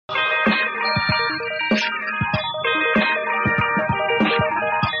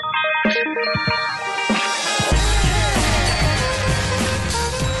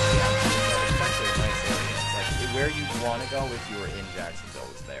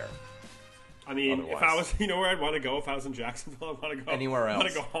there. I mean, Otherwise. if I was, you know where I'd want to go if I was in Jacksonville? I'd want to go Anywhere I want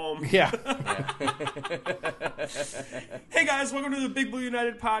else. to go home. Yeah. Hey guys, welcome to the Big Blue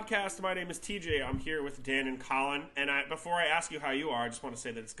United podcast. My name is TJ. I'm here with Dan and Colin. And before I ask you how you are, I just want to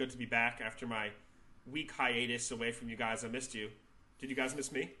say that it's good to be back after my week hiatus away from you guys. I missed you. Did you guys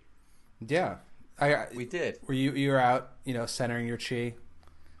miss me? Yeah. We did. Were you were out, centering your chi,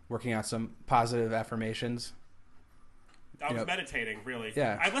 working out some positive affirmations? I was meditating, really.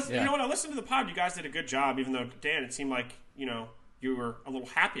 Yeah, I listened. yeah. You know what? I listened to the pod. You guys did a good job, even though Dan, it seemed like you were a little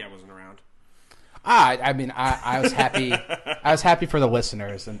happy I wasn't around. I mean, I was happy. I was happy for the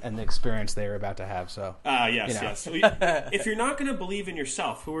listeners and the experience they were about to have. So. Yes. If you're not going to believe in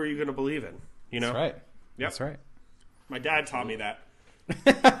yourself, who are you going to believe in? That's right. Yep. That's right. My dad taught me that.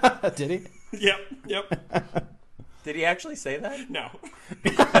 Did he? Yep. Did he actually say that? No.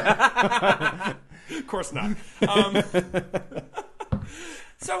 Of course not.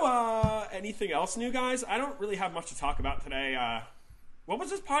 So, anything else new, guys? I don't really have much to talk about today. What was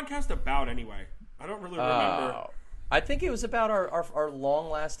this podcast about, anyway? I don't really remember. I think it was about our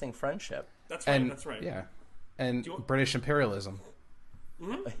long-lasting friendship. That's right. That's right. Yeah. And British imperialism.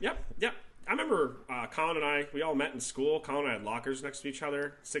 Mm-hmm. Yep. I remember Colin and I, we all met in school. Colin and I had lockers next to each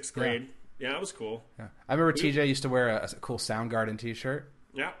other, 6th grade. Yeah, it was cool. Yeah. I remember TJ used to wear a cool Soundgarden t-shirt.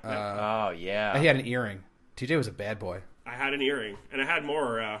 Yeah. Oh, yeah. He had an earring. TJ was a bad boy. I had an earring, and I had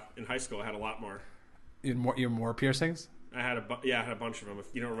more in high school. I had a lot more. You had more piercings? I had a bunch of them.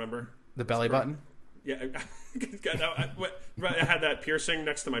 If you don't remember, The belly button? Yeah, I had that piercing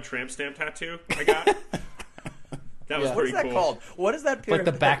next to my tramp stamp tattoo I got. That was What pretty is that cool. called? What is that? Like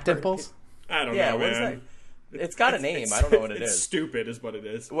the back dimples? I don't Yeah, know, what is man. that? It's got a name. I don't know what it it's is. Stupid is what it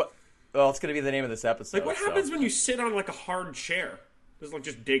is. What? Well, it's going to be the name of this episode. Like, what happens when you sit on like a hard chair? Does like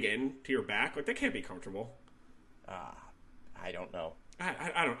just dig in to your back? Like, that can't be comfortable. I don't know.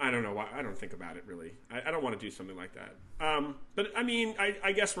 I don't know why. I don't think about it really. I don't want to do something like that. But I mean,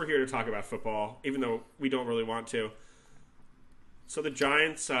 I guess we're here to talk about football, even though we don't really want to. So the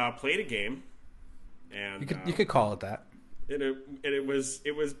Giants played a game, and You could call it that. it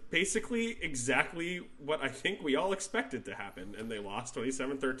was basically exactly what I think we all expected to happen, and they lost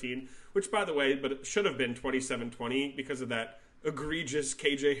 27-13, which, by the way, but it should have been 27-20 because of that egregious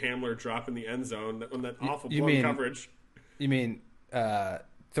KJ Hamler drop in the end zone on that awful blown coverage. You mean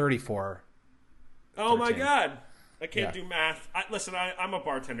 34? Oh my 13. God! I can't do math. Listen, I'm a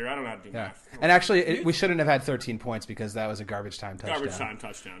bartender. I don't know how to do math. And actually, we shouldn't have had 13 points because that was a garbage time touchdown. Garbage time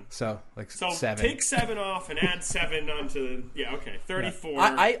touchdown. So, So 7. take 7 off and add 7 onto. Yeah, okay, 34.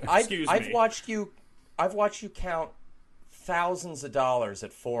 I've watched you count thousands of dollars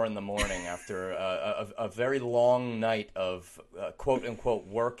at 4 a.m. after a very long night of quote unquote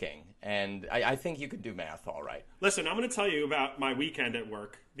working, and I think you could do math all right. Listen, I'm going to tell you about my weekend at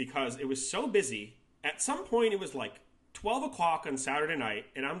work because it was so busy. At some point, it was like 12 o'clock on Saturday night,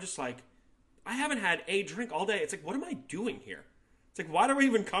 and I'm just like, I haven't had a drink all day. It's like, what am I doing here? It's like, why do I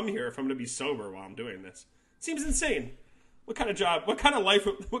even come here if I'm going to be sober while I'm doing this? It seems insane. What kind of job? What kind of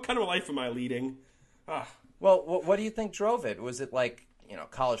life am I leading? Well, what do you think drove it? Was it like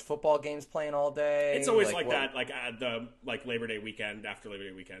college football games playing all day? It's always like that. Like at the Labor Day weekend, after Labor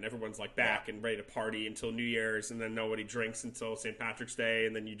Day weekend, everyone's like back and ready to party until New Year's, and then nobody drinks until St. Patrick's Day,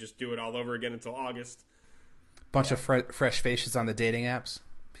 and then you just do it all over again until August. Bunch of fresh faces on the dating apps.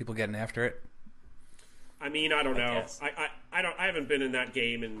 People getting after it. I mean, I don't know. guess. I haven't been in that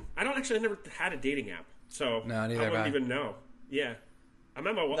game, and I never had a dating app, so No, neither I have wouldn't I. even know. Yeah, I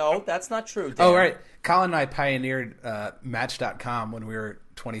remember. No, that's not true. Dan. Oh, right. Colin and I pioneered Match.com when we were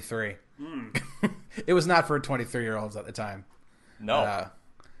 23. It was not for 23-year-olds at the time. No.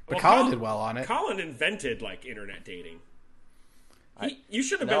 But Colin did well on it. Colin invented like internet dating. You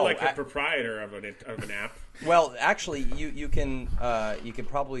should have No, been like a proprietor of an app. Well, actually, you can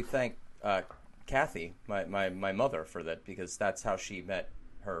probably thank Kathy, my mother, for that, because that's how she met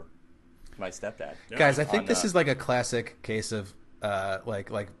my stepdad. Guys, I think this is like a classic case of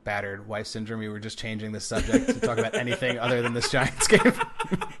like battered wife syndrome. We were just changing the subject to talk about anything other than this Giants game.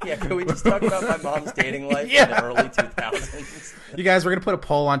 Yeah, can we just talk about my mom's dating life in the early 2000s? You guys, we're going to put a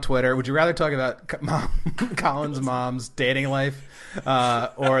poll on Twitter. Would you rather talk about Colin's mom's dating life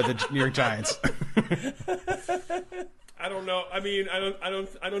or the New York Giants? I don't know. I mean,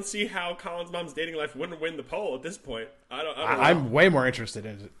 I don't see how Colin's mom's dating life wouldn't win the poll at this point. I don't know. I'm way more interested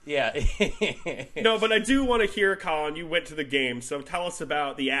in it. Yeah. No, but I do want to hear, Colin, you went to the game, so tell us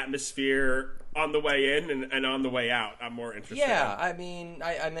about the atmosphere on the way in and on the way out. I'm more interested. Yeah, I mean,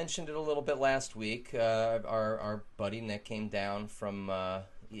 I mentioned it a little bit last week. Our buddy Nick came down from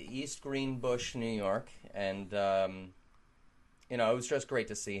East Greenbush, New York, and it was just great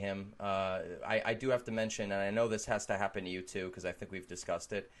to see him. I do have to mention, and I know this has to happen to you too, because I think we've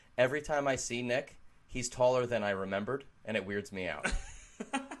discussed it. Every time I see Nick, he's taller than I remembered, and it weirds me out.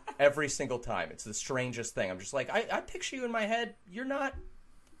 Every single time. It's the strangest thing. I'm just like, I picture you in my head. You're not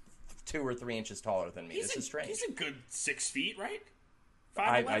 2 or 3 inches taller than me. This is strange. He's a good 6 feet, right?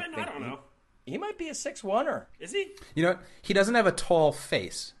 5'11"? I don't know. He might be a 6'1"er. Is he? You know, he doesn't have a tall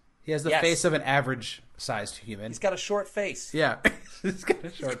face. He has the face of an average-sized human. He's got a short face. Yeah. He's got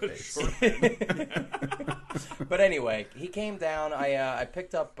a short face. But anyway, he came down. I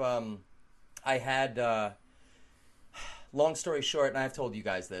picked up... I had... long story short, and I've told you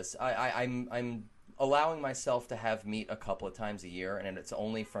guys this, I'm allowing myself to have meat a couple of times a year, and it's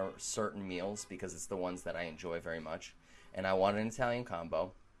only for certain meals because it's the ones that I enjoy very much. And I wanted an Italian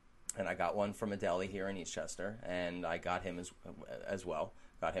combo, and I got one from a deli here in Eastchester, and I got him as well.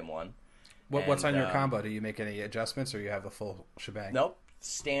 Got him one. What's on your combo? Do you make any adjustments, or you have the full shebang? Nope.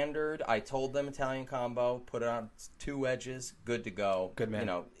 Standard. I told them Italian combo. Put it on 2 wedges. Good to go. Good man.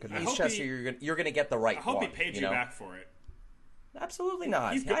 Good man. Eastchester, you're going to get the right one. I hope he paid you back for it. Absolutely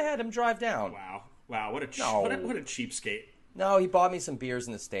not. I had him drive down. Wow, what a cheapskate. No, he bought me some beers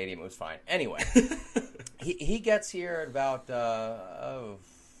in the stadium. It was fine. Anyway, he gets here at about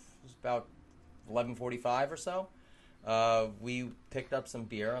 11:45 or so. We picked up some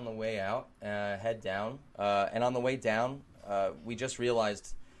beer on the way out, head down, and on the way down, we just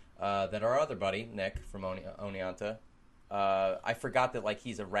realized that our other buddy Nick from Oneonta, I forgot that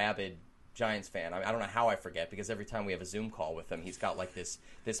he's a rabid Giants fan. I don't know how I forget, because every time we have a Zoom call with him, he's got this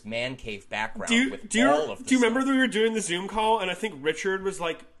man cave background do you remember stuff. that we were doing the Zoom call, and I think Richard was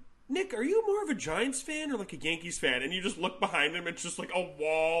like, Nick, are you more of a Giants fan or a Yankees fan? And you just look behind him, it's just a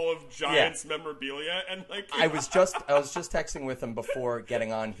wall of Giants memorabilia, and I was just texting with him before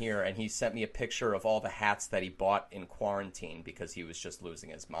getting on here, and he sent me a picture of all the hats that he bought in quarantine because he was just losing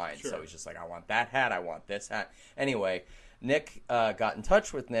his mind. Sure. So he's just like, I want that hat, I want this hat. Anyway, Nick got in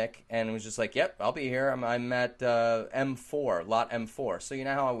touch with Nick and was just like, yep, I'll be here. I'm at M4, lot M4. So you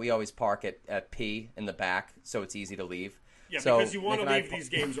know how we always park at P in the back, so it's easy to leave? Yeah, so because you want to leave these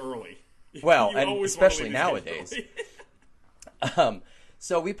games early. Well, and especially nowadays.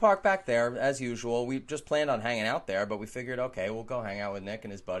 So we parked back there, as usual. We just planned on hanging out there, but we figured, okay, we'll go hang out with Nick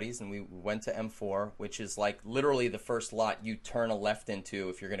and his buddies, and we went to M4, which is literally the first lot you turn a left into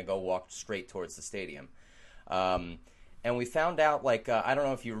if you're going to go walk straight towards the stadium. And we found out, I don't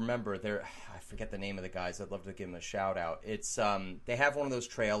know if you remember, I forget the name of the guys. I'd love to give them a shout out. It's they have one of those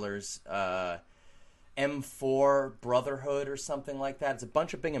trailers, M4 Brotherhood or something like that. It's a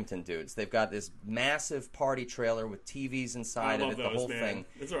bunch of Binghamton dudes. They've got this massive party trailer with TVs inside of it, the whole thing.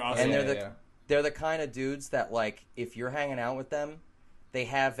 Those are awesome. And they're the kind of dudes that, if you're hanging out with them, they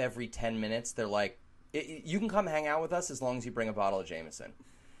have every 10 minutes. They're like, you can come hang out with us as long as you bring a bottle of Jameson.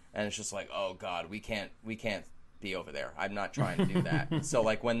 And it's just like, oh God, we can't be over there. I'm not trying to do that. So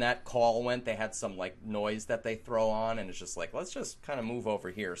when that call went, they had some noise that they throw on, and it's just let's just kind of move over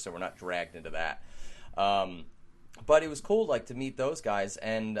here so we're not dragged into that. But it was cool to meet those guys,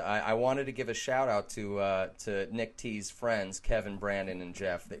 and I wanted to give a shout out to Nick T's friends, Kevin, Brandon, and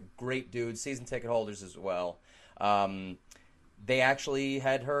Jeff. They're great dudes, season ticket holders as well. They actually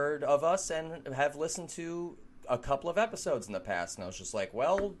had heard of us and have listened to a couple of episodes in the past, and I was just like,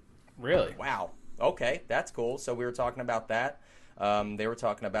 well, really? Wow. Okay, that's cool. So we were talking about that. They were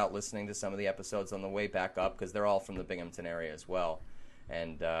talking about listening to some of the episodes on the way back up because they're all from the Binghamton area as well.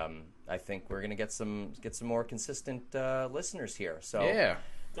 And I think we're going to get some more consistent listeners here. So yeah,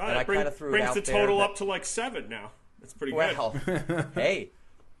 and I kind of threw it out there. Brings the total up to 7 now. That's pretty good. Well, hey,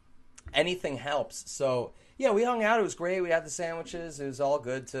 anything helps. So yeah, we hung out. It was great. We had the sandwiches. It was all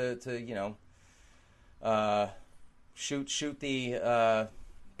good to shoot the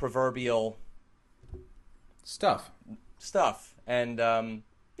proverbial stuff, and yeah,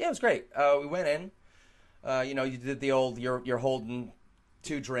 it was great. We went in. You did the old you're holding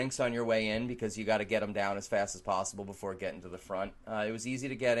 2 drinks on your way in because you got to get them down as fast as possible before getting to the front. It was easy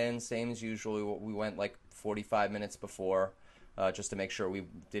to get in, same as usual. We went 45 minutes before, just to make sure we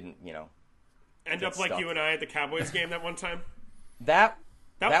didn't end up like you and I at the Cowboys game that one time. That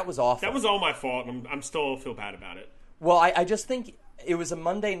was awful. That was all my fault. I'm still feel bad about it. Well, I just think it was a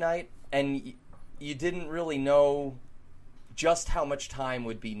Monday night, and you didn't really know just how much time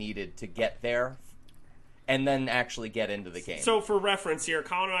would be needed to get there and then actually get into the game. So for reference here,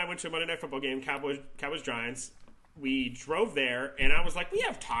 Colin and I went to a Monday Night Football game, Cowboys Giants. We drove there, and I was like, we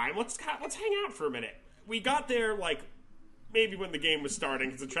have time. Let's hang out for a minute. We got there maybe when the game was starting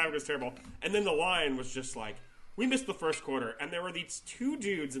because the traffic was terrible, and then the line was just we missed the first quarter, and there were these 2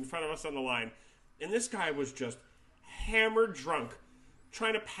 dudes in front of us on the line, and this guy was just hammered drunk,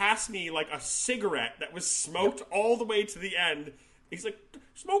 trying to pass me like a cigarette that was smoked all the way to the end. He's like,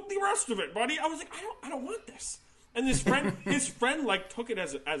 "Smoke the rest of it, buddy." I was like, I don't want this." And his friend like took it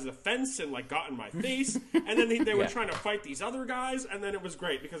as offense and like got in my face. And then they were trying to fight these other guys. And then it was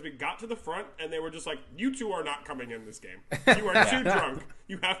great because we got to the front and they were just like, "You two are not coming in this game. You are too drunk.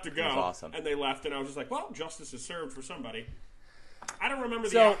 You have to go." It was awesome. And they left. And I was just like, "Well, justice is served for somebody." I don't remember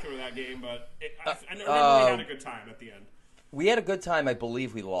the outcome of that game, but I remember we had a good time at the end. We had a good time. I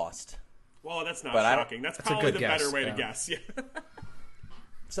believe we lost. Well, that's not shocking. That's probably the better way to guess. Yeah.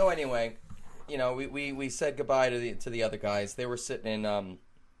 So anyway, we said goodbye to the other guys. They were sitting in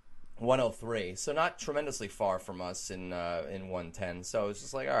 103, so not tremendously far from us in 110. So it was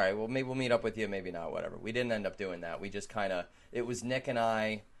just like, all right, well, maybe we'll meet up with you, maybe not, whatever. We didn't end up doing that. We just kind of, it was Nick and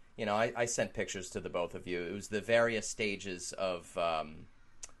I. I sent pictures to the both of you. It was the various stages of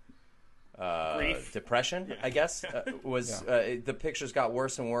depression, I guess. The pictures got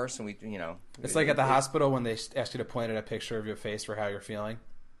worse and worse, and we. It's like at the hospital when they ask you to point at a picture of your face for how you're feeling.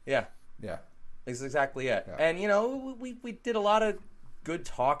 Yeah. Yeah. That's exactly it. Yeah. And we did a lot of good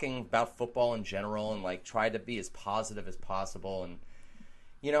talking about football in general, and like tried to be as positive as possible. And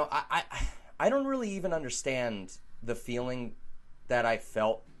I don't really even understand the feeling that I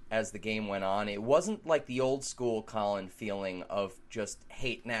felt as the game went on. It wasn't like the old school Colin feeling of just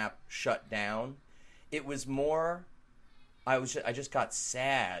hate nap, shut down. It was more, I just got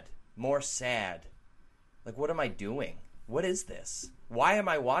sad, more sad. Like, what am I doing? What is this? Why am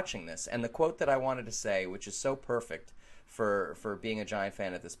I watching this? And the quote that I wanted to say, which is so perfect for being a Giant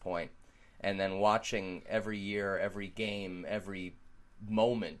fan at this point, and then watching every year, every game, every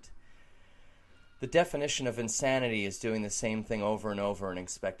moment. The definition of insanity is doing the same thing over and over and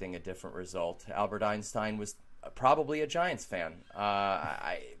expecting a different result. Albert Einstein was probably a Giants fan.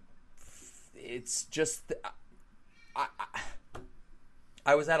 It's just,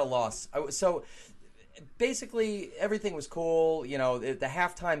 I was at a loss. So basically everything was cool. The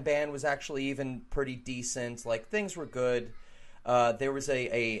halftime band was actually even pretty decent. Like, things were good. There was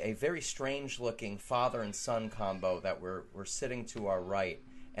a very strange looking father and son combo that were sitting to our right.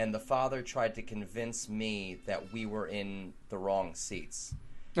 And the father tried to convince me that we were in the wrong seats.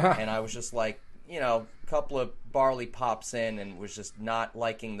 And I was just like, a couple of barley pops in and was just not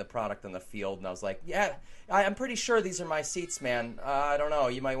liking the product on the field. And I was like, yeah, I'm pretty sure these are my seats, man. I don't know.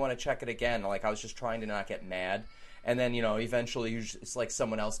 You might want to check it again. Like, I was just trying to not get mad. And then, eventually it's like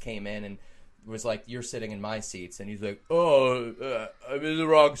someone else came in and was like, "You're sitting in my seats." And he's like, "Oh, I'm in the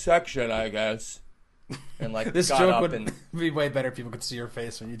wrong section, I guess." And like, this got joke up would and be way better if people could see your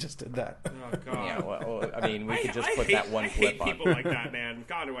face when you just did that. Oh god. Yeah, well, I mean, we could just put that one clip on. I hate people like that, man.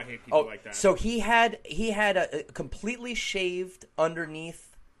 God, do I hate people like that. So he had a completely shaved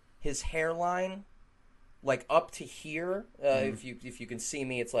underneath his hairline, like up to here. If you can see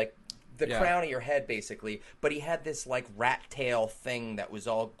me, it's like the crown of your head, basically. But he had this like rat tail thing that was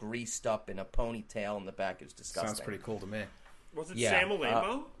all greased up in a ponytail in the back. It was disgusting. Sounds pretty cool to me. Was it Sam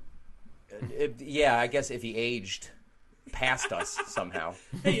Alamo? Yeah, I guess if he aged past us somehow.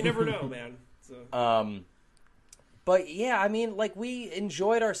 Hey, you never know, man. So. But yeah, I mean, like, we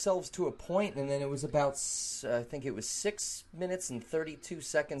enjoyed ourselves to a point, and then it was about, I think it was 6 minutes and 32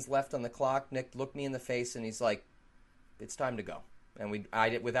 seconds left on the clock. Nick looked me in the face, and he's like, "It's time to go." And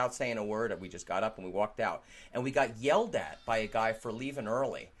without saying a word, we just got up and we walked out. And we got yelled at by a guy for leaving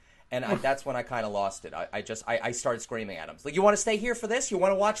early. And that's when I kind of lost it. I started screaming at him. Like, "You want to stay here for this? You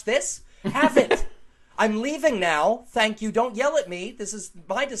want to watch this? Have it. I'm leaving now. Thank you. Don't yell at me. This is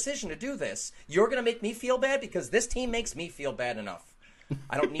my decision to do this. You're going to make me feel bad because this team makes me feel bad enough.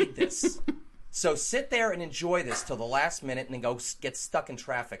 I don't need this. So sit there and enjoy this till the last minute and then go get stuck in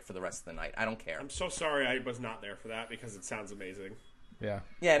traffic for the rest of the night. I don't care." I'm so sorry I was not there for that because it sounds amazing. Yeah.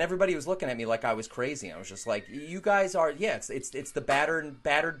 Yeah, and everybody was looking at me like I was crazy. I was just like, "You guys are, it's the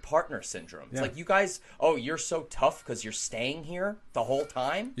battered partner syndrome. It's like, you guys, you're so tough because you're staying here the whole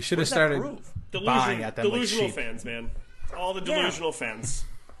time. You should have started buying at them delusional like sheep. Fans, man. All the delusional fans.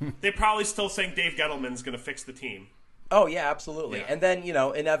 They probably still think Dave Gettleman's going to fix the team. Oh yeah, absolutely. Yeah. And then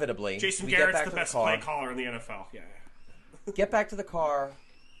inevitably, Jason Garrett's the best play caller in the NFL. Yeah. Get back to the car.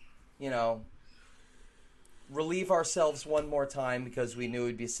 Relieve ourselves one more time because we knew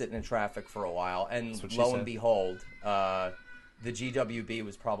we'd be sitting in traffic for a while. And lo and behold, the GWB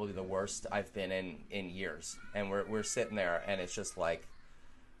was probably the worst I've been in years. And we're sitting there, and it's just like,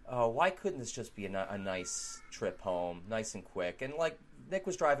 oh, why couldn't this just be a nice trip home, nice and quick? And like, Nick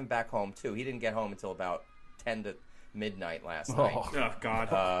was driving back home too. He didn't get home until about 10 to midnight last night. Oh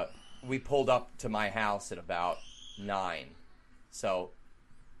God. We pulled up to my house at about 9. So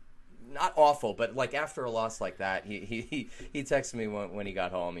not awful, but like after a loss like that, he texted me when he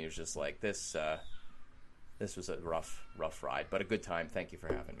got home. He was just like, this was a rough ride, but a good time. Thank you for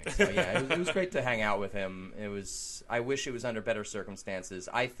having me. So yeah, it was great to hang out with him. I wish it was under better circumstances.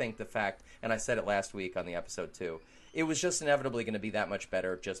 I think the fact, and I said it last week on the episode too, it was just inevitably going to be that much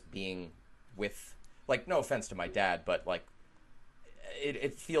better just being with, like, no offense to my dad, but like,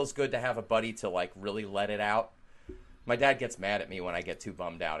 it feels good to have a buddy to like really let it out. My dad gets mad at me when I get too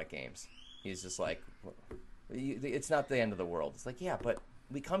bummed out at games. He's just like, it's not the end of the world. It's like, yeah, but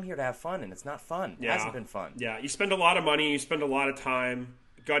we come here to have fun, and it's not fun. It hasn't been fun. Yeah, you spend a lot of money, you spend a lot of time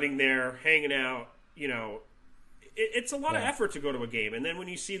gutting there, hanging out. You know, it's a lot of effort to go to a game, and then when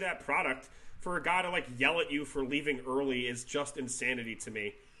you see that product, for a guy to like yell at you for leaving early is just insanity to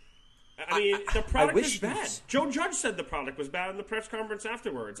me. I mean, the product is bad. Joe Judge said the product was bad in the press conference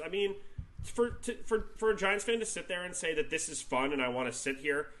afterwards. I mean, for a Giants fan to sit there and say that this is fun and I want to sit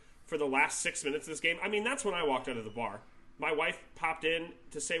here for the last 6 minutes of this game, I mean, that's when I walked out of the bar. My wife popped in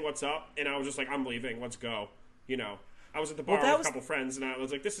to say what's up, and I was just like, I'm leaving. Let's go. You know, I was at the bar with a couple friends, and I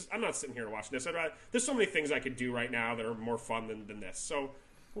was like, I'm not sitting here watching this. There's so many things I could do right now that are more fun than this. So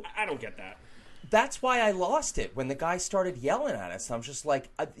I don't get that. That's why I lost it when the guy started yelling at us. I'm just like,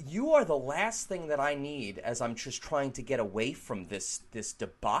 you are the last thing that I need as I'm just trying to get away from this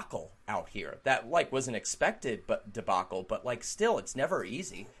debacle out here. That, like, was an expected debacle, but, like, still, it's never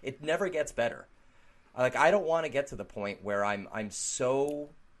easy. It never gets better. Like, I don't want to get to the point where I'm so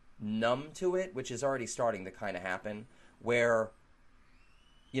numb to it, which is already starting to kind of happen, where,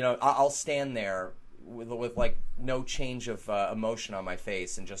 you know, I'll stand there with like no change of emotion on my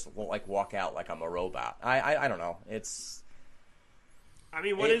face and just like walk out like I'm a robot. I don't know. It's. I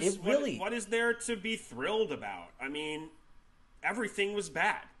mean, what is there to be thrilled about? I mean, everything was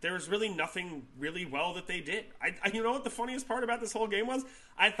bad. There was really nothing really well that they did. You know what the funniest part about this whole game was?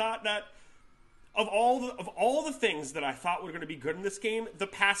 I thought that of all the things that I thought were going to be good in this game, the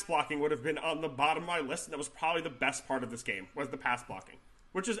pass blocking would have been on the bottom of my list, and that was probably the best part of this game was the pass blocking.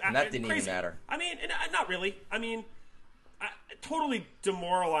 Which is and that didn't crazy. Even matter. I mean, not really. I mean, totally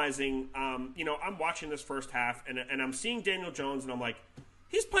demoralizing. You know, I'm watching this first half, and I'm seeing Daniel Jones, and I'm like,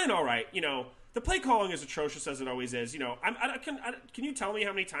 he's playing all right. You know, the play calling is atrocious as it always is. You know, can you tell me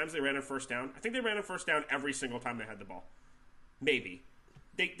how many times they ran a first down? I think they ran a first down every single time they had the ball. Maybe.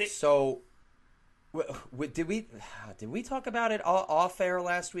 So, did we talk about it off air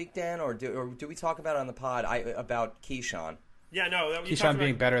last week, Dan, or do we talk about it on the pod about Keyshawn? Yeah, no. Keyshawn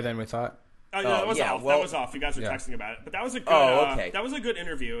being better than we thought. Oh, no, that was off. Well, that was off. You guys were texting about it, but that was a good. Okay. That was a good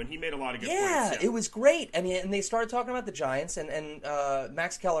interview, and he made a lot of good points. Yeah, it was great. I mean, and they started talking about the Giants, and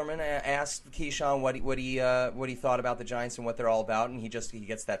Max Kellerman asked Keyshawn what he thought about the Giants and what they're all about, and he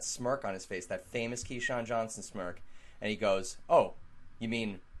gets that smirk on his face, that famous Keyshawn Johnson smirk, and he goes, "Oh, you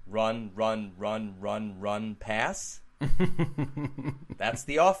mean run, pass? That's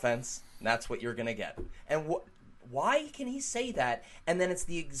the offense. That's what you're gonna get." And why can he say that? And then it's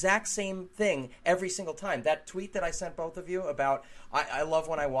the exact same thing every single time. That tweet that I sent both of you about, I love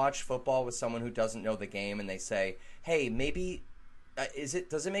when I watch football with someone who doesn't know the game and they say, hey, maybe,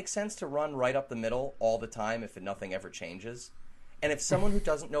 does it make sense to run right up the middle all the time if nothing ever changes? And if someone who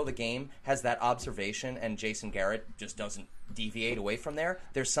doesn't know the game has that observation and Jason Garrett just doesn't deviate away from there,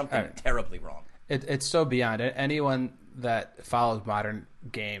 there's something terribly wrong. It's so beyond it. Anyone that follows modern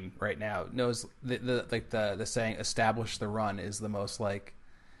game right now knows the saying "establish the run" is the most like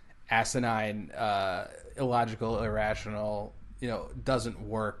asinine, illogical, irrational, doesn't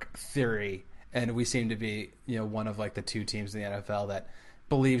work theory. And we seem to be one of like the two teams in the NFL that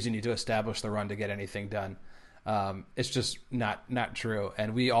believes you need to establish the run to get anything done. It's just not true,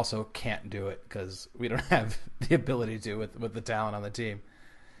 and we also can't do it because we don't have the ability to with the talent on the team.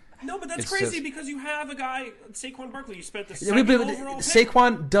 No, but that's crazy because you have a guy, Saquon Barkley. You spent the second overall pick.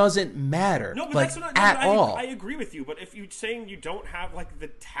 Saquon doesn't matter. No, but like, that's not at all. I agree with you, but if you're saying you don't have like the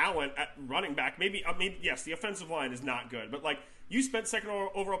talent at running back, maybe yes, the offensive line is not good, but like you spent second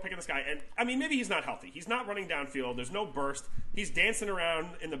overall pick in this guy, and I mean maybe he's not healthy. He's not running downfield. There's no burst. He's dancing around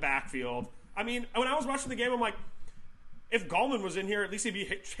in the backfield. I mean, when I was watching the game, I'm like, if Gallman was in here, at least he'd be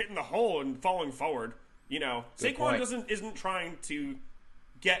hitting the hole and falling forward. Saquon isn't trying to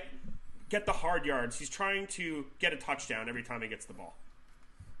get the hard yards. He's trying to get a touchdown every time he gets the ball.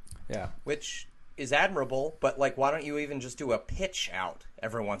 Yeah. Which is admirable, but like why don't you even just do a pitch out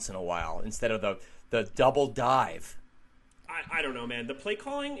every once in a while instead of the double dive? I don't know, man. The play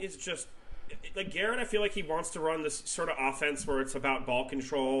calling is just like Garrett, I feel like he wants to run this sort of offense where it's about ball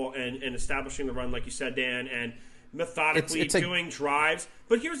control and establishing the run, like you said, Dan, and methodically doing drives.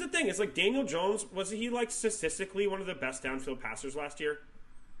 But here's the thing. It's like Daniel Jones, was he like statistically one of the best downfield passers last year?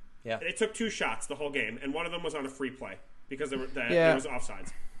 Yeah. They took 2 shots the whole game, and one of them was on a free play because it was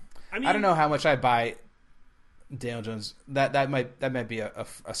offsides. I mean, I don't know how much I buy Daniel Jones. That might be a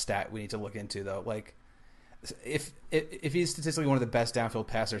stat we need to look into, though. Like, if he's statistically one of the best downfield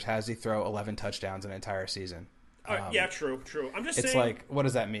passers, how does he throw 11 touchdowns an entire season? Yeah, true. I'm just saying. It's like, what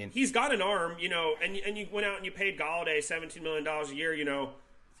does that mean? He's got an arm, and you went out and you paid Golladay $17 million a year,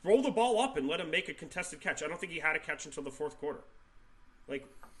 roll the ball up and let him make a contested catch. I don't think he had a catch until the fourth quarter. Like,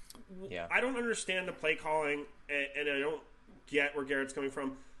 yeah. I don't understand the play calling, and I don't get where Garrett's coming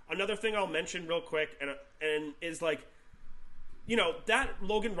from. Another thing I'll mention real quick, and is like, that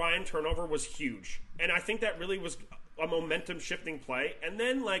Logan Ryan turnover was huge, and I think that really was a momentum shifting play. And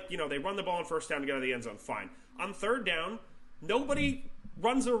then, they run the ball on first down to get out of the end zone. Fine. On third down, nobody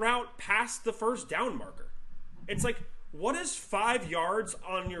runs a route past the first down marker. It's like, what is 5 yards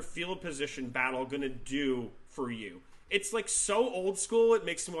on your field position battle going to do for you? It's like so old school, it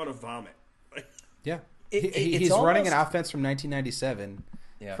makes me want to vomit. Yeah. He's running an offense from 1997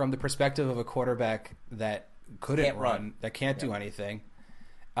 Yeah. from the perspective of a quarterback that couldn't run, that can't do anything.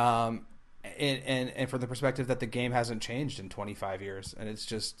 And from the perspective that the game hasn't changed in 25 years. And it's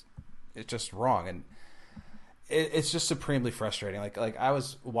just wrong. And it's just supremely frustrating. Like I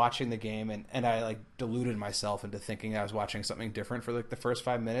was watching the game and I deluded myself into thinking I was watching something different for the first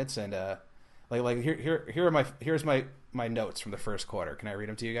 5 minutes. And here's my notes from the first quarter. Can I read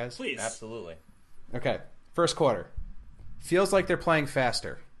them to you guys? Please. Absolutely. Okay. First quarter. Feels like they're playing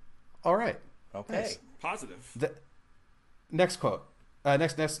faster. All right. Okay. Nice. Positive. Next quote.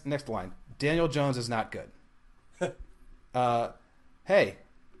 Next line. Daniel Jones is not good. Hey.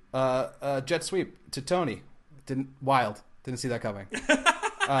 Jet sweep to Tony. Didn't see that coming.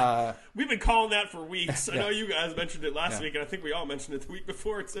 We've been calling that for weeks. I know you guys mentioned it last week, and I think we all mentioned it the week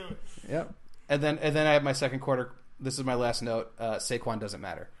before too. Yep. And then I have my second quarter. This is my last note. Saquon doesn't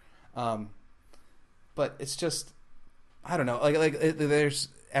matter. But it's just, I don't know. There's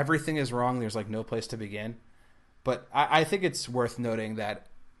everything is wrong. There's no place to begin. But I think it's worth noting that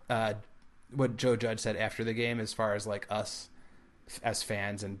what Joe Judge said after the game, as far as us as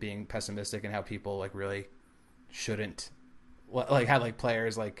fans and being pessimistic, and how people really shouldn't, how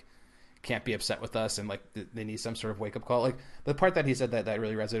players can't be upset with us, and they need some sort of wake up call. The part that he said that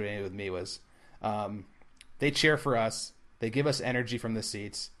really resonated with me was, they cheer for us. They give us energy from the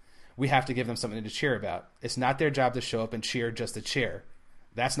seats. We have to give them something to cheer about. It's not their job to show up and cheer just to cheer.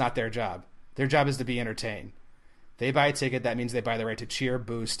 That's not their job. Their job is to be entertained. They buy a ticket. That means they buy the right to cheer,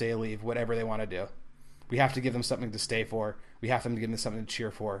 boo, stay, leave, whatever they want to do. We have to give them something to stay for. We have to give them something to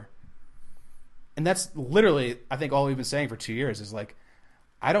cheer for. And that's literally, I think, all we've been saying for 2 years is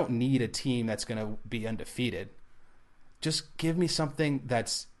I don't need a team that's going to be undefeated. Just give me something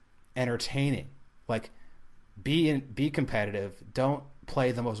that's entertaining. Be competitive. Don't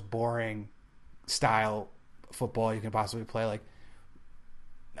play the most boring style football you can possibly play.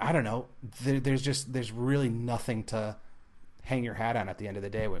 I don't know. There's really nothing to hang your hat on at the end of the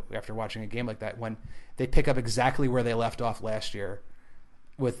day after watching a game like that, when they pick up exactly where they left off last year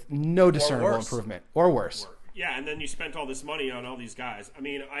with no discernible improvement, or worse. Yeah, and then you spent all this money on all these guys. I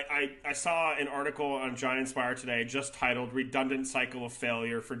mean, I saw an article on GiantsWire today just titled "Redundant Cycle of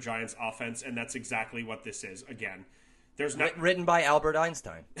Failure for Giants Offense," and that's exactly what this is. Again, there's not written by Albert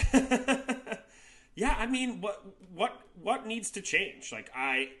Einstein. Yeah, I mean, what needs to change?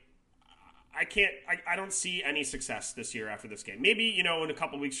 I don't see any success this year after this game. Maybe, in a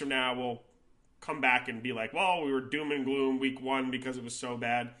couple weeks from now, we'll come back and be like, well, we were doom and gloom week 1 because it was so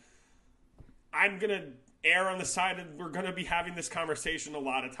bad. I'm going to err on the side of we're going to be having this conversation a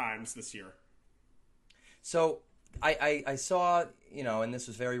lot of times this year. So I saw, and this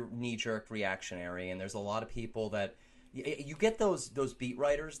was very knee-jerk reactionary, and there's a lot of people that you get those beat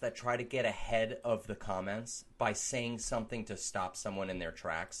writers that try to get ahead of the comments by saying something to stop someone in their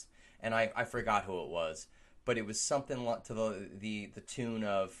tracks. And I forgot who it was, but it was something to the tune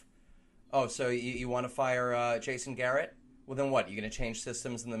of, oh, so you want to fire Jason Garrett? Well, then what? You going to change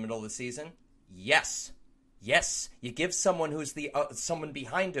systems in the middle of the season? Yes. You give someone who's someone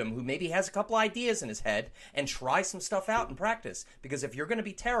behind him who maybe has a couple ideas in his head and try some stuff out in practice. Because if you're going to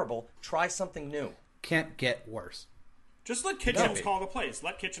be terrible, try something new. Can't get worse. Just let Kitchens call the plays.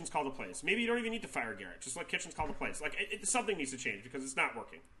 Let Kitchens call the plays. Maybe you don't even need to fire Garrett. Just let Kitchens call the plays. Something needs to change because it's not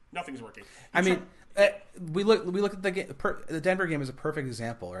working. Nothing's working. We look at the game. The Denver game is a perfect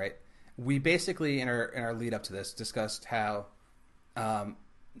example, right? We basically in our lead up to this discussed how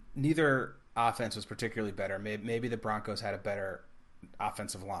neither offense was particularly better. Maybe the Broncos had a better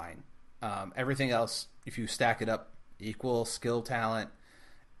offensive line. Everything else, if you stack it up, equal skill talent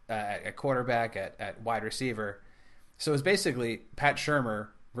at quarterback, at wide receiver. So it's basically Pat Shurmur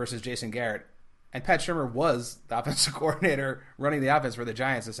versus Jason Garrett. And Pat Shurmur was the offensive coordinator running the offense for the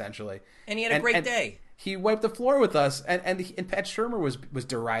Giants, essentially. And he had a great day. He wiped the floor with us. And Pat Shurmur was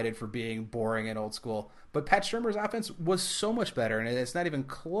derided for being boring and old school. But Pat Shurmur's offense was so much better, and it's not even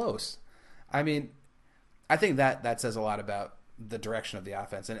close. I mean, I think that says a lot about the direction of the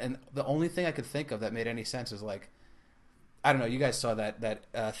offense. And the only thing I could think of that made any sense is like, I don't know, you guys saw that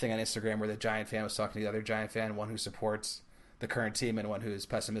thing on Instagram where the Giant fan was talking to the other Giant fan, one who supports the current team and one who's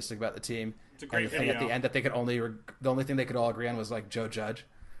pessimistic about the team. It's a great and the video. thing at the end that they could the only thing they could all agree on was like Joe Judge.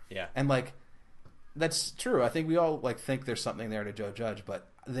 Yeah. And like, that's true. I think we all like think there's something there to Joe Judge, but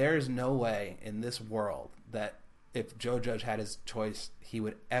there's no way in this world that if Joe Judge had his choice, he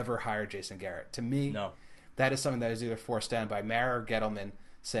would ever hire Jason Garrett. To me, No. that is something that is either forced down by Mara or Gettleman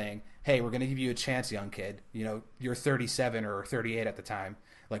saying, hey, we're going to give you a chance, young kid. You know, you're 37 or 38 at the time.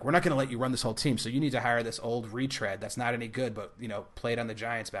 Like, we're not going to let you run this whole team, so you need to hire this old retread that's not any good, but, you know, played on the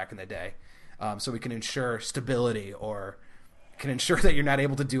Giants back in the day. So we can ensure stability or can ensure that you're not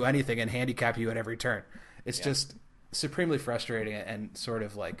able to do anything and handicap you at every turn. It's just supremely frustrating and sort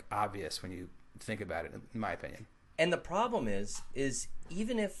of, like, obvious when you think about it, in my opinion. And the problem is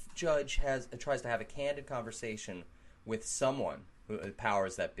even if Judge tries to have a candid conversation with someone,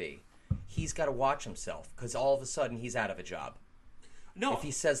 powers that be, he's got to watch himself because all of a sudden he's out of a job. No, if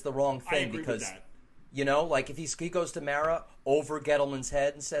he says the wrong I thing, agree because with that. you know, like if he goes to Mara over Gettleman's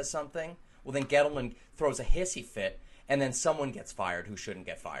head and says something, well then Gettleman throws a hissy fit, and then someone gets fired who shouldn't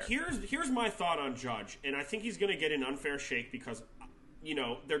get fired. Here's my thought on Judge, and I think he's going to get an unfair shake because, you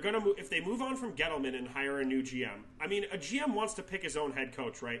know, they're going to if they move on from Gettleman and hire a new GM. I mean, a GM wants to pick his own head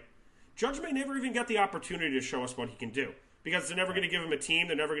coach, right? Judge may never even get the opportunity to show us what he can do because they're never going to give him a team.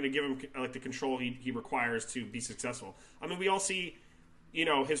 They're never going to give him like the control he requires to be successful. I mean, we all see, you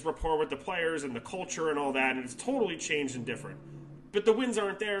know, his rapport with the players and the culture and all that, and it's totally changed and different. But the wins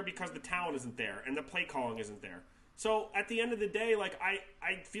aren't there because the talent isn't there and the play calling isn't there. So at the end of the day, like I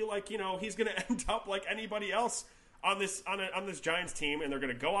feel like, you know, he's going to end up like anybody else on this Giants team, and they're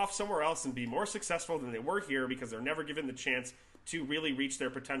going to go off somewhere else and be more successful than they were here because they're never given the chance to really reach their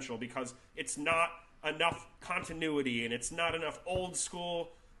potential because it's not enough continuity and it's not enough old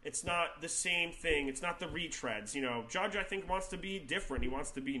school. It's not the same thing. It's not the retreads. You know, Judge, I think, wants to be different. He wants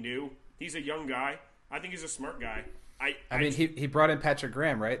to be new. He's a young guy. I think he's a smart guy. I mean, he brought in Patrick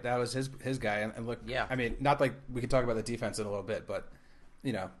Graham, right? That was his guy. And look, yeah. I mean, not like we can talk about the defense in a little bit, but,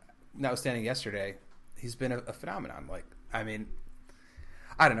 you know, notwithstanding yesterday, he's been a phenomenon. Like, I mean,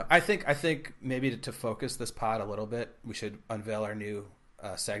 I don't know. I think maybe to focus this pod a little bit, we should unveil our new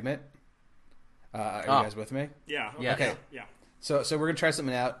segment. Are you guys with me? Yeah. Yeah. Okay. Yeah. So we're gonna try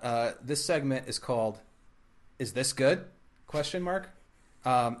something out. This segment is called "Is This Good?" ?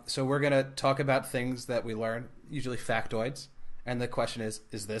 So we're gonna talk about things that we learn, usually factoids, and the question is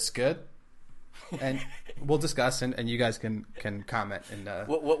this good? And we'll discuss, and you guys can comment. And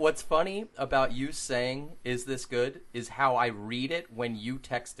What's funny about you saying "Is this good?" is how I read it when you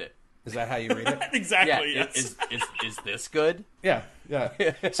text it. is that how you read it? Exactly. Yeah, Yes. is this good? Yeah.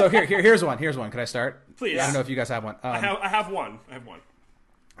 So here's one. Can I start? Please. I don't know if you guys have one. I have one.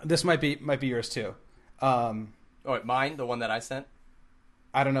 This might be yours too. Oh, wait, mine, the one that I sent.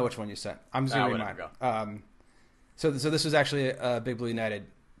 I don't know which one you sent. I'm just gonna read whatever, mine. So this was actually a Big Blue United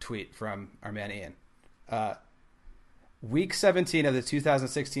tweet from our man Ian. Week 17 of the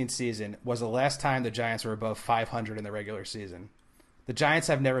 2016 season was the last time the Giants were above 500 in the regular season. The Giants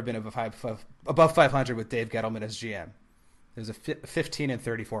have never been above 500 with Dave Gettleman as GM. It was a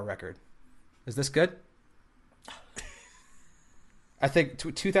 15-34 record. Is this good? I think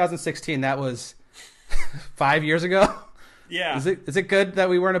 2016. That was 5 years ago. Yeah. Is it good that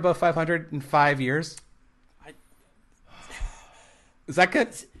we weren't above 500 in 5 years? Is that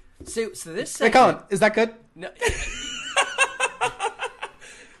good? So this Hey, segment, Colin, is that good? No,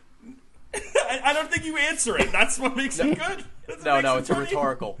 I don't think you answer it. That's what makes it good. That's what no, makes it's it a funny.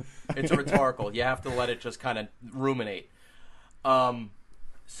 rhetorical. It's a rhetorical. You have to let it just kind of ruminate.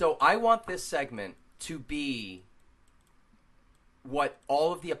 So I want this segment to be what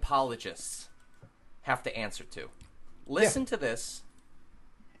all of the apologists have to answer to. Listen to this.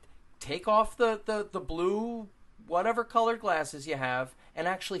 Take off the blue, whatever colored glasses you have, and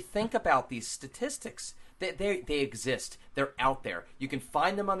actually think about these statistics. They exist. They're out there. You can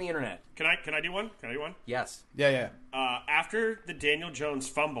find them on the internet. Can I do one? Yes. Yeah. After the Daniel Jones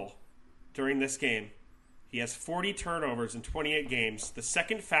fumble during this game, he has 40 turnovers in 28 games, the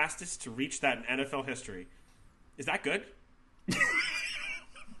second fastest to reach that in NFL history. Is that good?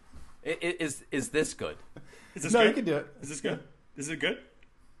 Is this good? Is this No, good? you can do it. Is this good? Is it good?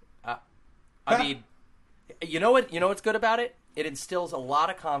 I mean, you know what's good about it? it instills a lot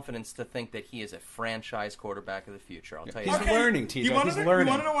of confidence to think that he is a franchise quarterback of the future. I'll tell you. He's that. learning, TJ. You want He's to learning.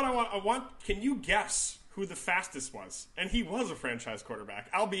 know what I want? Can you guess who the fastest was? And he was a franchise quarterback,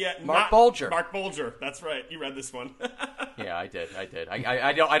 albeit Mark not Bulger. Mark Bulger. That's right. You read this one. Yeah, I did.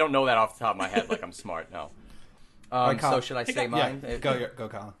 I don't know that off the top of my head like I'm smart. No. So should I say mine? Yeah, go,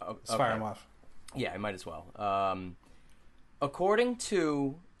 Colin. Just fire him off. Yeah, I might as well. According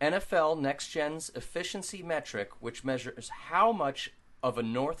to NFL Next Gen's efficiency metric, which measures how much of a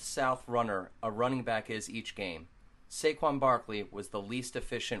north-south runner a running back is each game, Saquon Barkley was the least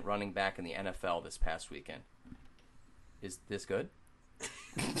efficient running back in the NFL this past weekend. Is this good?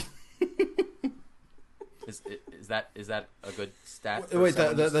 Is that a good stat? Wait,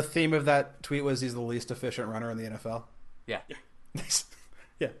 the theme of that tweet was he's the least efficient runner in the NFL? Yeah.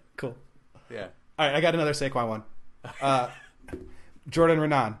 Yeah, cool. Yeah. All right, I got another Saquon one. Jordan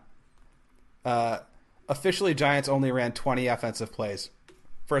Renan. Officially, Giants only ran 20 offensive plays.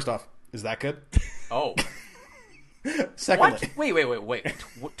 First off, is that good? Oh. Secondly, What? Wait.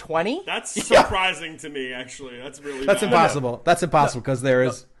 20? That's surprising to me, actually. That's really that's bad. impossible. That's impossible because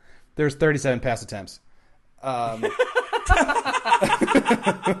there's 37 pass attempts.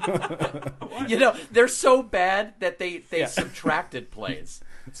 They're so bad that they subtracted plays.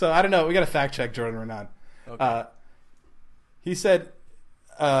 So I don't know. We got to fact check Jordan Renan. Okay. He said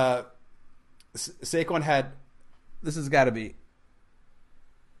Saquon had. This has got to be.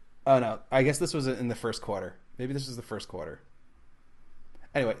 Oh no! I guess this was in the first quarter. Maybe this was the first quarter.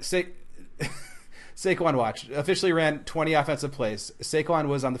 Anyway, Saquon watch officially ran 20 offensive plays. Saquon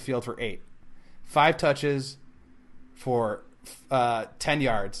was on the field for 8, 5 touches for 10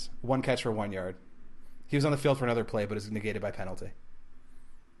 yards, 1 catch for 1 yard. He was on the field for another play, but is negated by penalty. Is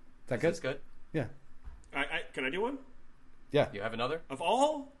that good? Is good? Yeah. Can I do one? Yeah. You have another? Of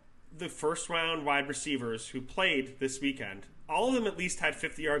all the first-round wide receivers who played this weekend, all of them at least had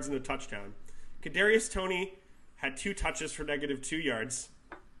 50 yards and a touchdown. Kadarius Toney had 2 touches for -2 yards.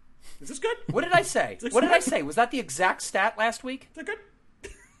 Is this good? What did I say? What did I say? Was that the exact stat last week? Is that good?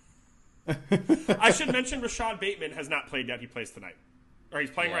 I should mention Rashad Bateman has not played yet. He plays tonight. Or he's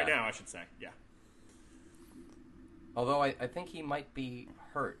playing right now, I should say. Yeah. Although I think he might be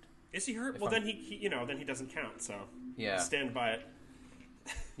hurt. Is he hurt? Well, then he then he doesn't count. So Yeah. stand by it.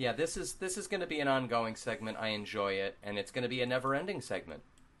 Yeah, this is going to be an ongoing segment. I enjoy it, and it's going to be a never-ending segment.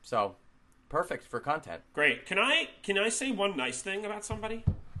 So, perfect for content. Great. Can I say one nice thing about somebody?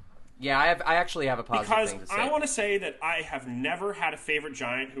 Yeah, I actually have a positive thing to say. Because I want to say that I have never had a favorite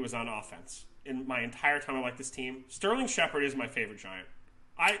Giant who was on offense in my entire time I like this team. Sterling Shepard is my favorite Giant.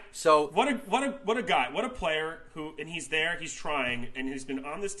 What a guy, what a player who, and he's there, he's trying, and he's been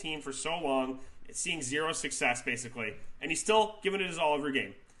on this team for so long, seeing zero success basically, and he's still giving it his all every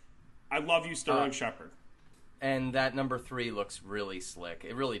game. I love you, Sterling Shepard. And that number 3 looks really slick.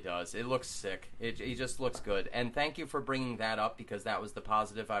 It really does. It looks sick. He just looks good. And thank you for bringing that up because that was the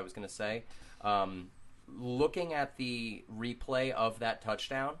positive I was going to say. Looking at the replay of that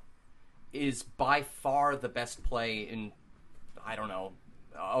touchdown is by far the best play in, I don't know,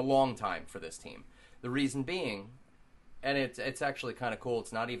 a long time for this team. The reason being, and it's actually kind of cool,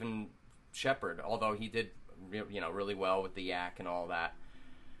 it's not even Shepard, although he did really well with the yak and all that.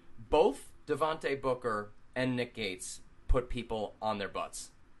 Both Devontae Booker and Nick Gates put people on their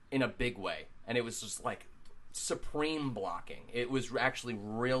butts in a big way. And it was just like supreme blocking. It was actually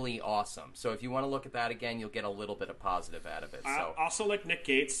really awesome. So if you want to look at that again, you'll get a little bit of positive out of it. So also like Nick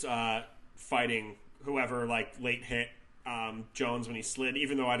Gates fighting whoever late hit Jones when he slid,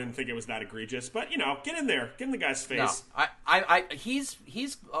 even though I didn't think it was that egregious. But, get in there. Get in the guy's face. No,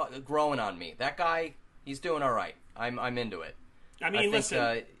 he's growing on me. That guy, he's doing all right. I'm into it. I mean,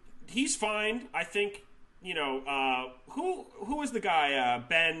 listen, he's fine. I think, who was the guy?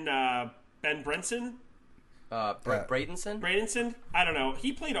 Ben Brinson? Bradenson? I don't know.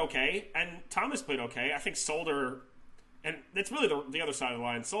 He played okay, and Thomas played okay. I think Solder, and it's really the other side of the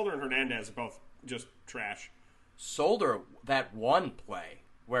line. Solder and Hernandez are both just trash. Solder, that one play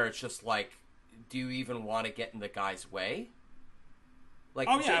where it's just like, do you even want to get in the guy's way? Like,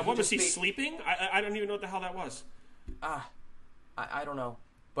 oh yeah, what was he sleeping? I don't even know what the hell that was. I don't know,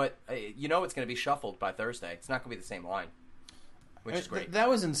 but it's going to be shuffled by Thursday. It's not going to be the same line, which is great. That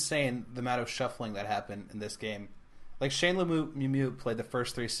was insane. The amount of shuffling that happened in this game. Like Shane Lemieux played the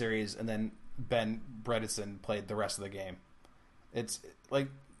first 3 series, and then Ben Bredesen played the rest of the game. It's like,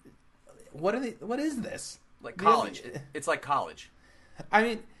 what is this? Like college. It's like college. I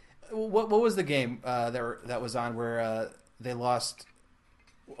mean, what was the game that was on where they lost?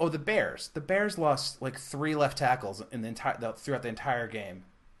 Oh, the Bears. The Bears lost like 3 left tackles in throughout the entire game,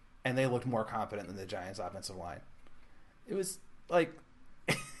 and they looked more competent than the Giants' offensive line. It was like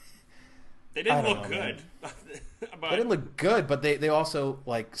They didn't look know, good. they didn't look good, but they also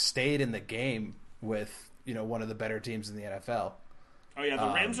like stayed in the game with one of the better teams in the NFL. Oh yeah,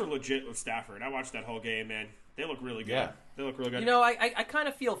 the Rams are legit with Stafford. I watched that whole game, man. They look really good. Yeah. They look really good. I kind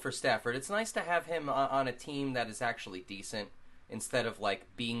of feel for Stafford. It's nice to have him on a team that is actually decent instead of like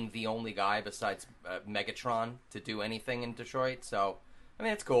being the only guy besides Megatron to do anything in Detroit. So, I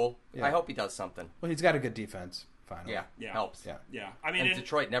mean, it's cool. Yeah. I hope he does something. Well, he's got a good defense. Finally. Yeah, helps. Yeah. I mean, And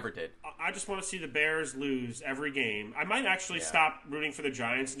Detroit never did. I just want to see the Bears lose every game. I might actually stop rooting for the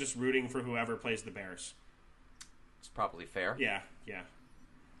Giants and just rooting for whoever plays the Bears. It's probably fair. Yeah.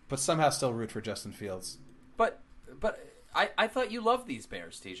 But somehow still root for Justin Fields. But I thought you loved these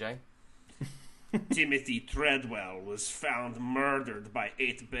Bears, TJ. Timothy Treadwell was found murdered by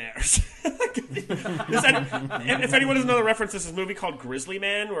 8 bears. If anyone doesn't know the reference, this is a movie called Grizzly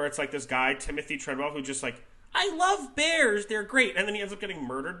Man, where it's like this guy, Timothy Treadwell, who just like, I love bears, they're great. And then he ends up getting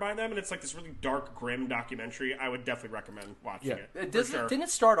murdered by them, and it's like this really dark, grim documentary. I would definitely recommend watching it. Didn't it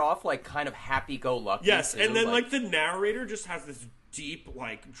start off like kind of happy-go-lucky? Yes, too? and then like the narrator just has this deep,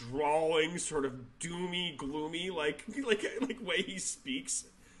 like drawling, sort of doomy, gloomy, like way he speaks.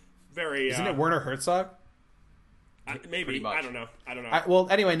 Very. Isn't it Werner Herzog? Maybe. I don't know. Well,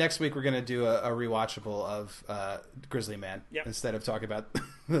 anyway, next week we're going to do a rewatchable of Grizzly Man instead of talking about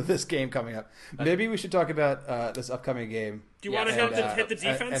this game coming up. Maybe we should talk about this upcoming game. Do you want to hit the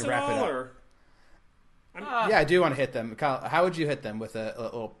defense at all? Or? Yeah, I do want to hit them. Kyle, how would you hit them? With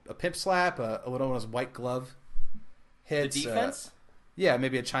a pip slap, a little one of those white glove hits? The defense? Yeah,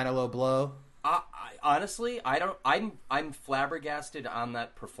 maybe a China low blow. Honestly, I don't. I'm flabbergasted on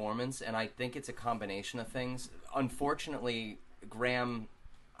that performance, and I think it's a combination of things. Unfortunately, Graham,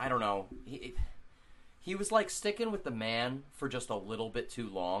 I don't know. He was like sticking with the man for just a little bit too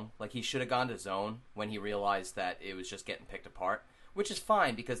long. Like he should have gone to zone when he realized that it was just getting picked apart, which is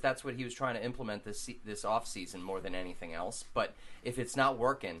fine because that's what he was trying to implement this off season more than anything else. But if it's not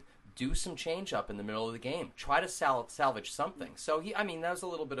working, do some change up in the middle of the game. Try to salvage something. So that was a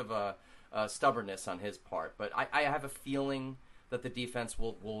little bit of a stubbornness on his part, but I have a feeling that the defense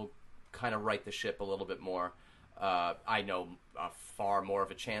will kind of right the ship a little bit more. I know far more of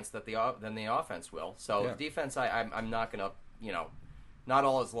a chance that than the offense will. So the defense, I'm not going to, not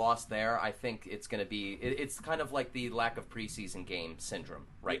all is lost there. I think it's going to be, it's kind of like the lack of preseason game syndrome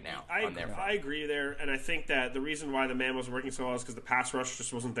right now. I agree there, and I think that the reason why the man wasn't working so well is because the pass rush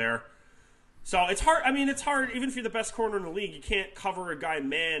just wasn't there. So it's hard. I mean, it's hard. Even if you're the best corner in the league, you can't cover a guy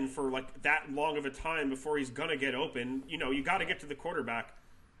man for like that long of a time before he's gonna get open. You got to get to the quarterback.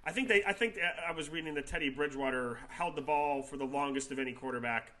 I think I was reading that Teddy Bridgewater held the ball for the longest of any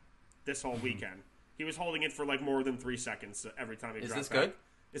quarterback this whole weekend. He was holding it for like more than 3 seconds every time he dropped back.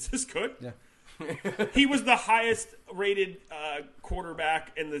 Is this good? Yeah. He was the highest rated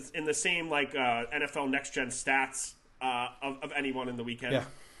quarterback in the same like NFL Next Gen stats of anyone in the weekend. Yeah.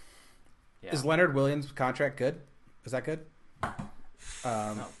 Yeah. Is Leonard Williams' contract good? Is that good?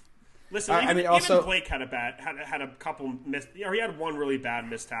 No. Listen, even Blake had a couple missed. He had one really bad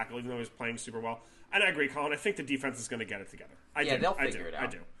missed tackle, even though he was playing super well. And I agree, Colin. I think the defense is going to get it together. They'll figure it out. I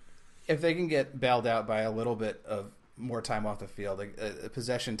do. If they can get bailed out by a little bit of more time off the field,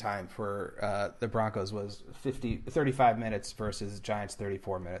 possession time for the Broncos was 35 minutes versus Giants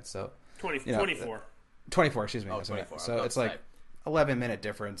 34 minutes. So 24. 24, excuse me. 24. So it's like 11-minute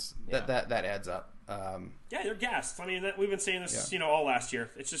difference. Yeah. That adds up. They're gassed. I mean, we've been saying this, all last year.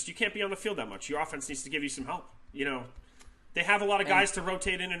 It's just you can't be on the field that much. Your offense needs to give you some help. They have a lot of guys to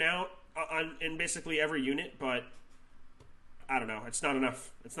rotate in and out in basically every unit, but I don't know. It's not enough.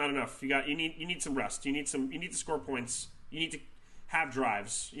 It's not enough. You need some rest. You need to score points. You need to have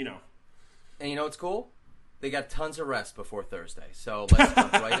drives. And you know what's cool? They got tons of rest before Thursday, so let's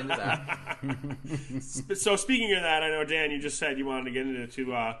jump right into that. So speaking of that, I know, Dan, you just said you wanted to get into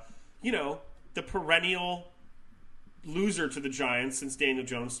the perennial loser to the Giants since Daniel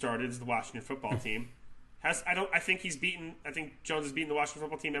Jones started is the Washington football team. I think Jones has beaten the Washington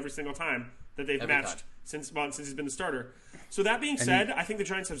football team every single time that they've matched since he's been the starter. So that being said, I think the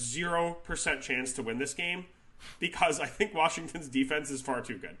Giants have 0% chance to win this game because I think Washington's defense is far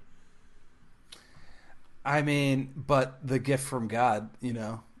too good. I mean, but the gift from God,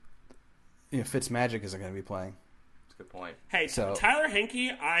 Fitzmagic isn't going to be playing. That's a good point. Hey, Tyler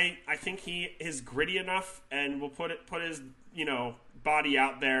Henke, I think he is gritty enough and will put his body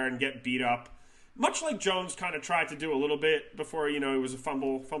out there and get beat up, much like Jones kind of tried to do a little bit before. He was a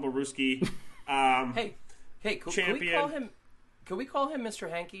fumble rooski. Hey, champion. Can we call him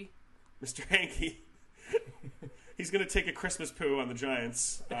Mr. Henke? Mr. Henke. He's going to take a Christmas poo on the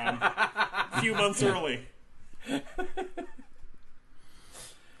Giants a few months early.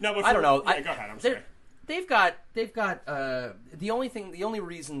 No, but I don't know. Yeah, go ahead. I'm sorry. They've got the only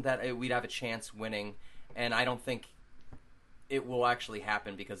reason that we'd have a chance winning, and I don't think it will actually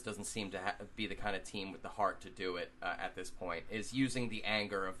happen because it doesn't seem to be the kind of team with the heart to do it at this point, is using the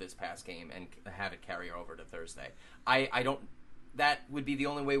anger of this past game and have it carry over to Thursday. I don't. That would be the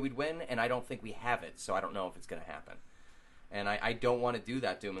only way we'd win, and I don't think we have it, so I don't know if it's going to happen. And I don't want to do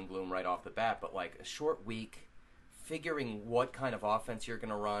that doom and gloom right off the bat, but like a short week, figuring what kind of offense you're going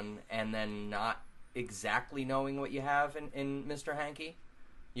to run, and then not exactly knowing what you have in Mr. Hankey.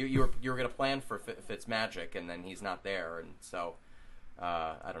 You're going to plan for Fitzmagic, and then he's not there, and so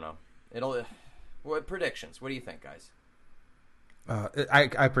I don't know. What predictions? What do you think, guys?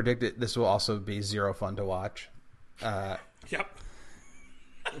 I predict it. This will also be zero fun to watch. Yep.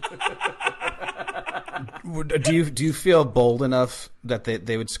 Do you feel bold enough that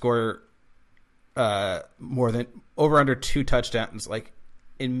they would score more than over under 2 touchdowns, like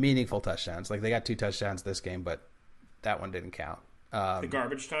in meaningful touchdowns? Like they got 2 touchdowns this game, but that one didn't count. The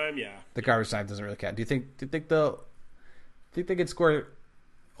garbage time, yeah. The garbage time doesn't really count. Do you think they could score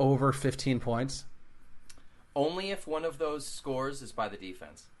over 15 points? Only if one of those scores is by the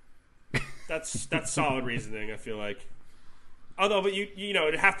defense. That's solid reasoning, I feel like. Although, but you know,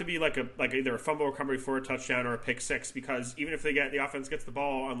 it'd have to be like either a fumble recovery for a touchdown or a pick six, because even if the offense gets the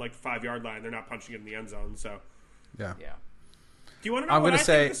ball on like the 5-yard line, they're not punching it in the end zone. So yeah. Do you want to know? I'm going to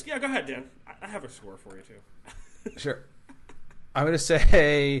say, yeah, go ahead, Dan. I have a score for you too. Sure. I'm going to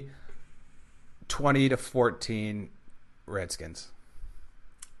say 20-14 Redskins.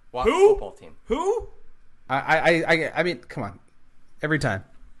 Who? Football team. Who? I mean, come on, every time.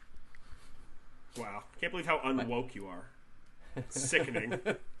 Wow, can't believe how unwoke you are. Sickening.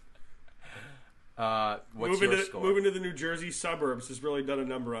 What's your score? Moving to the New Jersey suburbs has really done a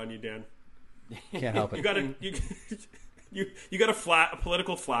number on you, Dan. Can't help it. You got a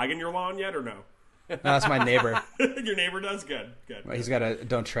political flag in your lawn yet, or no? No, that's my neighbor. Your neighbor does? Good. He's got a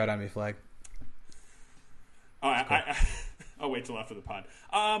 "Don't tread on me" flag. Oh, I'll wait till after the pod.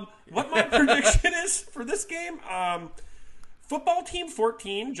 What my prediction is for this game? Football team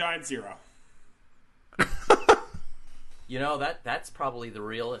 14, Giants 0. You know, that's probably the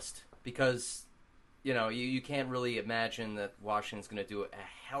realist, because you know you can't really imagine that Washington's going to do a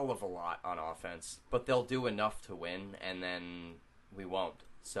hell of a lot on offense, but they'll do enough to win, and then we won't.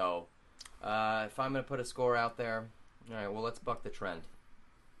 So if I'm going to put a score out there, all right, well, let's buck the trend.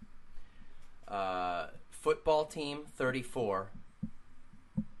 Football team 34,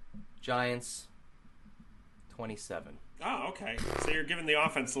 Giants 27. Oh, okay. So you're giving the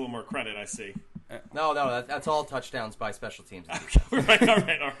offense a little more credit, I see. No, that's all touchdowns by special teams. All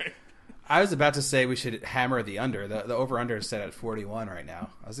right. I was about to say we should hammer the under. The over-under is set at 41 right now.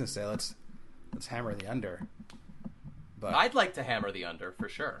 I was going to say let's hammer the under. But I'd like to hammer the under for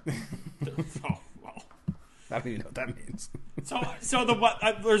sure. Oh, well. I don't even know what that means. So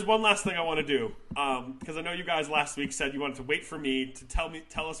there's one last thing I want to do, because I know you guys last week said you wanted to wait for me to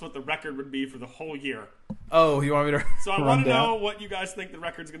tell us what the record would be for the whole year. Oh, you want me to? So I want to know what you guys think the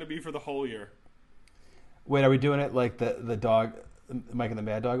record's going to be for the whole year. Wait, are we doing it like the dog, Mike and the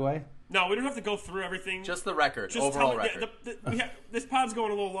Mad Dog way? No, we don't have to go through everything. Just the record, Just overall record. This pod's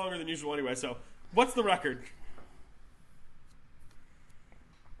going a little longer than usual anyway. So, what's the record?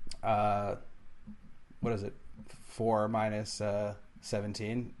 What is it? 4 minus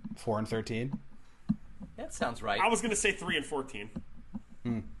 17, 4 and 13. That sounds right. I was going to say 3 and 14.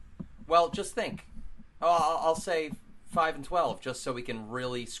 Well, just think. I'll say 5 and 12, just so we can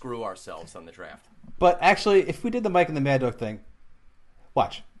really screw ourselves on the draft. But actually, if we did the Mike and the Mad Dog thing,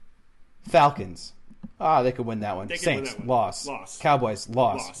 watch. Falcons. They could win that one. Saints, loss. Cowboys,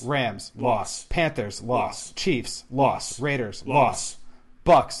 loss. Rams, loss. Panthers, loss. Chiefs, loss. Raiders, loss.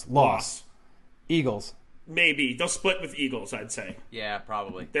 Bucks, loss. Eagles. Maybe. They'll split with Eagles, I'd say. Yeah,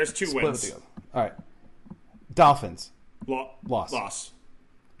 probably. There's 2 wins. All right. Dolphins. Loss.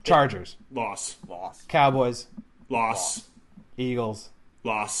 Chargers. Loss. Cowboys. Loss. Eagles.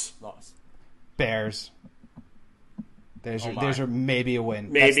 Loss. Bears. There's your maybe a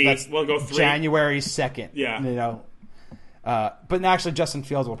win. Maybe. That's we'll go 3. January 2nd. Yeah. You know. But actually, Justin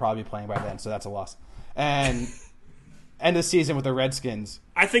Fields will probably be playing by then, so that's a loss. And end of season with the Redskins.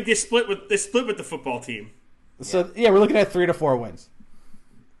 I think they split with the football team. So we're looking at 3 to 4 wins.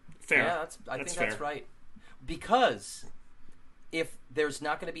 Fair. Yeah, I think fair. that's right. Because if there's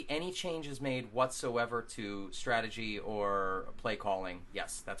not going to be any changes made whatsoever to strategy or play calling,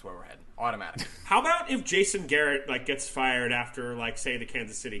 yes, that's where we're heading. Automatic. How about if Jason Garrett gets fired after say the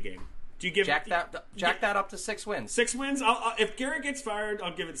Kansas City game? Do you give jack that up to 6 wins? 6 wins. If Garrett gets fired,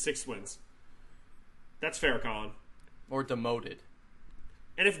 I'll give it 6 wins. That's fair, Colin. Or demoted.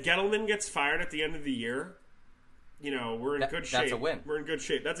 And if Gettleman gets fired at the end of the year, we're in good shape. That's a win. We're in good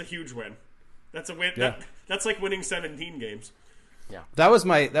shape. That's a huge win. That's a win. Yeah. That's like winning 17 games. Yeah. That was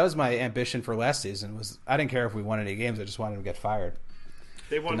my ambition for last season. I didn't care if we won any games. I just wanted him to get fired.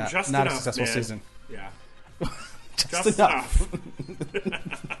 They won Not just a enough, successful man. season. Yeah. Just enough.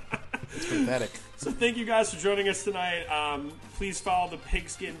 It's pathetic. So thank you guys for joining us tonight. Please follow the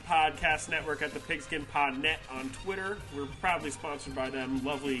Pigskin Podcast Network at the Pigskin Pod Net on Twitter. We're proudly sponsored by them.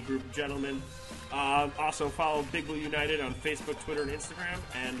 Lovely group of gentlemen. Also follow Big Blue United on Facebook, Twitter, and Instagram.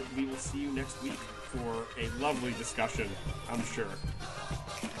 And we will see you next week for a lovely discussion, I'm sure.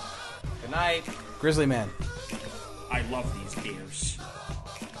 Good night. Grizzly Man. I love these beers.